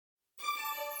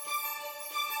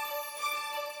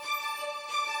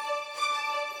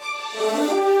Hello,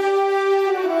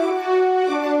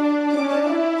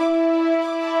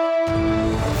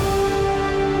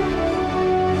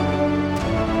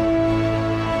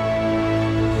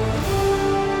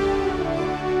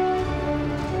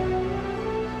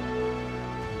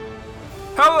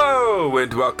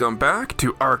 and welcome back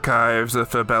to Archives of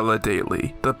Fabella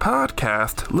Daily, the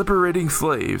podcast liberating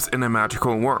slaves in a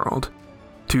magical world.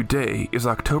 Today is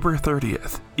October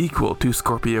 30th, equal to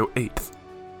Scorpio 8th.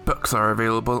 Books are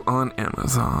available on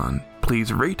Amazon.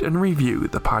 Please rate and review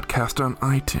the podcast on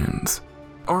iTunes,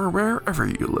 or wherever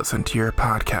you listen to your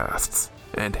podcasts,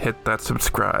 and hit that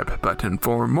subscribe button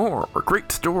for more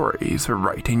great stories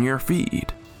right in your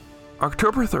feed.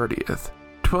 October 30th,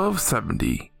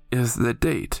 1270 is the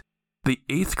date the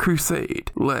Eighth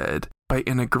Crusade, led by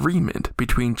an agreement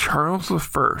between Charles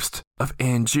I of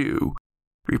Anjou,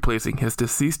 replacing his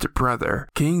deceased brother,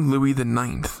 King Louis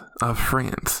IX of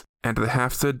France, and the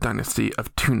Hafsid dynasty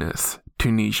of Tunis,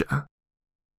 Tunisia.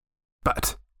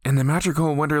 But in the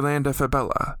magical wonderland of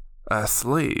Fabella, a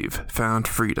slave found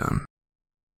freedom.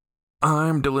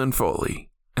 I'm Dylan Foley,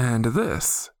 and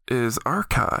this is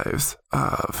Archives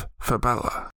of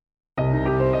Fabella.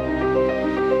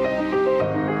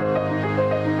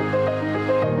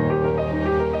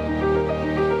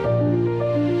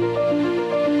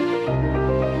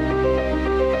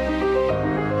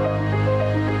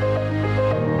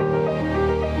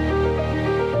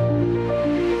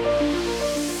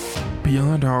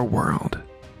 Beyond our world,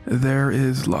 there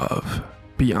is love.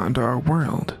 Beyond our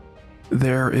world,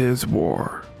 there is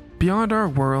war. Beyond our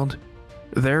world,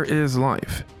 there is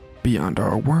life. Beyond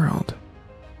our world,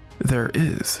 there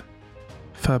is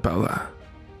Fabella.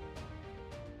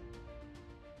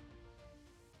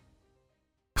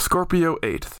 Scorpio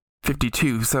 8th,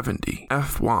 5270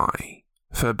 FY,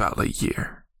 Fabella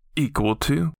year, equal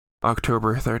to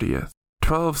October 30th,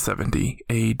 1270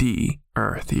 AD,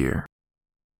 Earth year.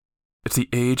 It's the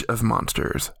age of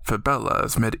monsters,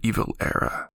 Fabella's medieval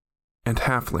era, and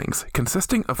halflings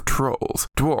consisting of trolls,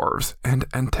 dwarves, and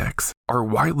entics are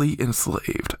widely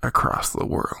enslaved across the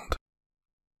world.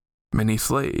 Many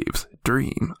slaves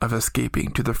dream of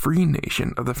escaping to the free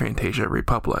nation of the Fantasia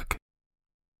Republic.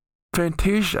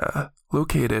 Fantasia,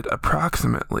 located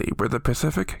approximately where the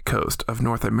Pacific coast of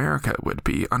North America would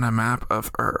be on a map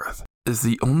of Earth, is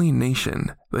the only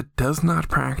nation that does not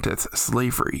practice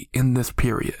slavery in this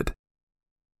period.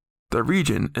 The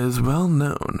region is well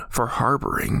known for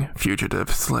harboring fugitive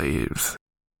slaves.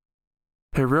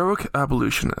 Heroic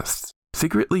abolitionists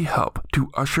secretly help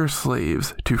to usher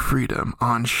slaves to freedom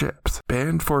on ships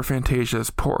bound for Fantasia's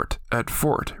port at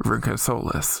Fort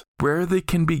Runcosolis, where they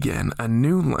can begin a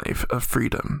new life of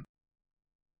freedom.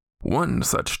 One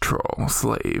such troll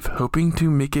slave hoping to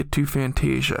make it to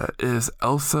Fantasia is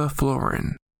Elsa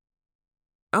Florin.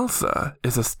 Elsa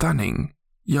is a stunning,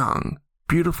 young,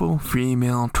 beautiful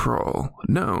female troll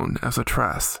known as a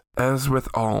tress. As with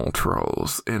all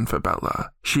trolls in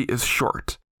Fabella, she is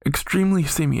short, extremely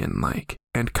simian-like,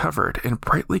 and covered in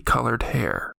brightly colored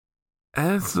hair.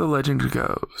 As the legend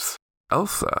goes,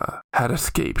 Elsa had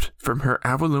escaped from her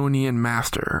Avalonian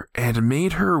master and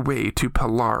made her way to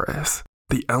Polaris,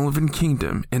 the elven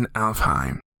kingdom in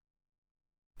Alfheim.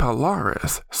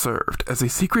 Polaris served as a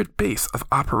secret base of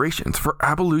operations for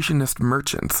abolitionist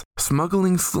merchants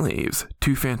smuggling slaves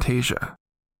to Fantasia.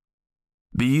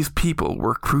 These people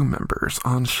were crew members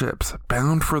on ships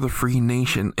bound for the free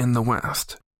nation in the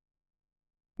West.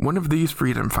 One of these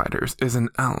freedom fighters is an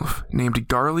elf named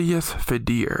Garlius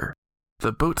Fidir,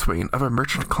 the boatswain of a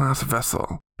merchant-class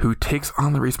vessel, who takes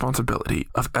on the responsibility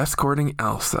of escorting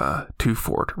Elsa to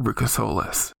Fort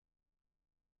Runcosolis.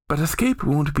 But escape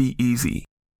won't be easy.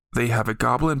 They have a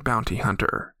goblin bounty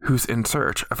hunter who's in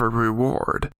search of a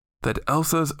reward that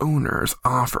Elsa's owners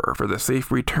offer for the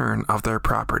safe return of their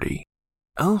property.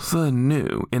 Elsa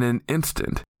knew in an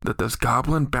instant that this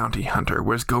goblin bounty hunter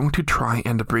was going to try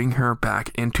and bring her back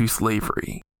into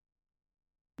slavery.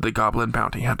 The goblin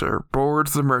bounty hunter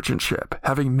boards the merchant ship,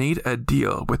 having made a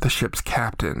deal with the ship's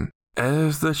captain.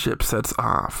 As the ship sets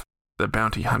off, the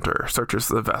bounty hunter searches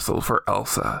the vessel for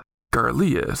Elsa.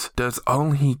 Garlius does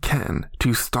all he can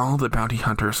to stall the bounty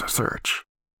hunter's search,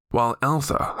 while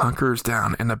Elsa hunkers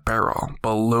down in a barrel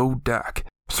below deck,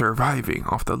 surviving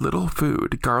off the little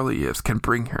food Garlius can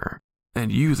bring her,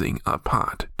 and using a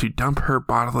pot to dump her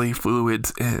bodily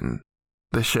fluids in.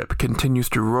 The ship continues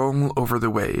to roll over the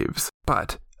waves,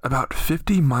 but about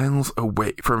 50 miles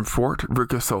away from Fort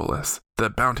Runcosolis, the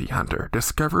bounty hunter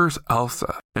discovers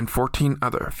Elsa and 14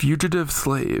 other fugitive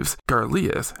slaves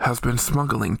Garlius has been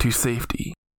smuggling to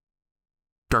safety.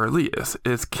 Garlius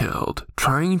is killed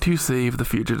trying to save the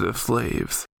fugitive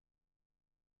slaves.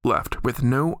 Left with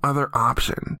no other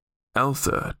option,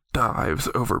 Elsa dives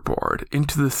overboard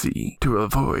into the sea to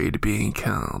avoid being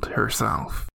killed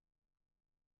herself.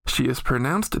 She is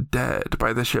pronounced dead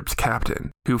by the ship's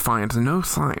captain, who finds no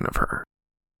sign of her.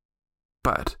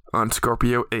 But on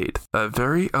Scorpio 8, a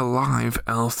very alive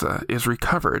Elsa is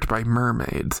recovered by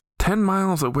mermaids 10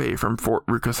 miles away from Fort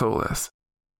Rucasolis.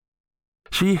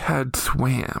 She had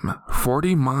swam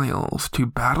 40 miles to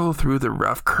battle through the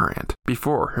rough current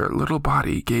before her little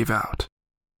body gave out.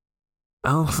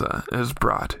 Elsa is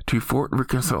brought to Fort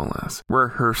Rucasolis, where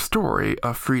her story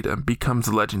of freedom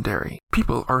becomes legendary.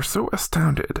 People are so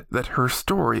astounded that her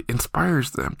story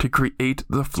inspires them to create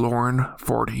the Florin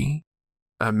 40,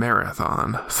 a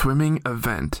marathon swimming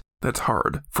event that's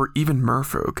hard for even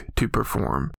merfolk to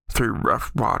perform through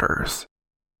rough waters.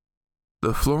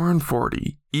 The Florin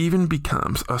 40 even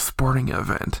becomes a sporting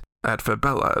event at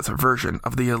Fabella's version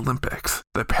of the Olympics,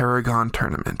 the Paragon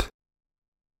Tournament.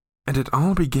 And it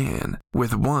all began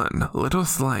with one little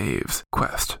slave's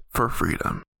quest for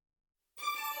freedom.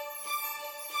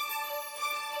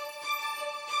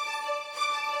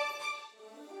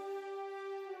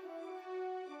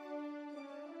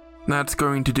 That's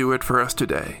going to do it for us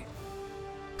today.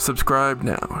 Subscribe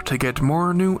now to get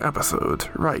more new episodes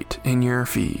right in your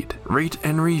feed. Rate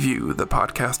and review the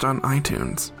podcast on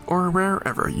iTunes or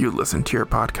wherever you listen to your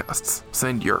podcasts.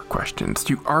 Send your questions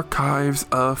to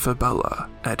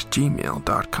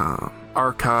archivesoffabella@gmail.com.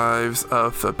 Archives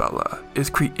of Fabella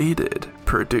is created,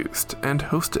 produced, and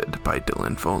hosted by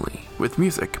Dylan Foley, with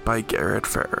music by Garrett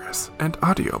Ferris and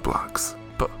audio blocks.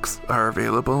 Books are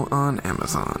available on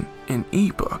Amazon in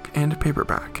ebook and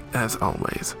paperback. As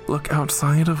always, look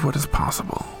outside of what is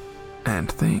possible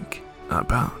and think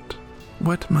about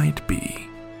what might be.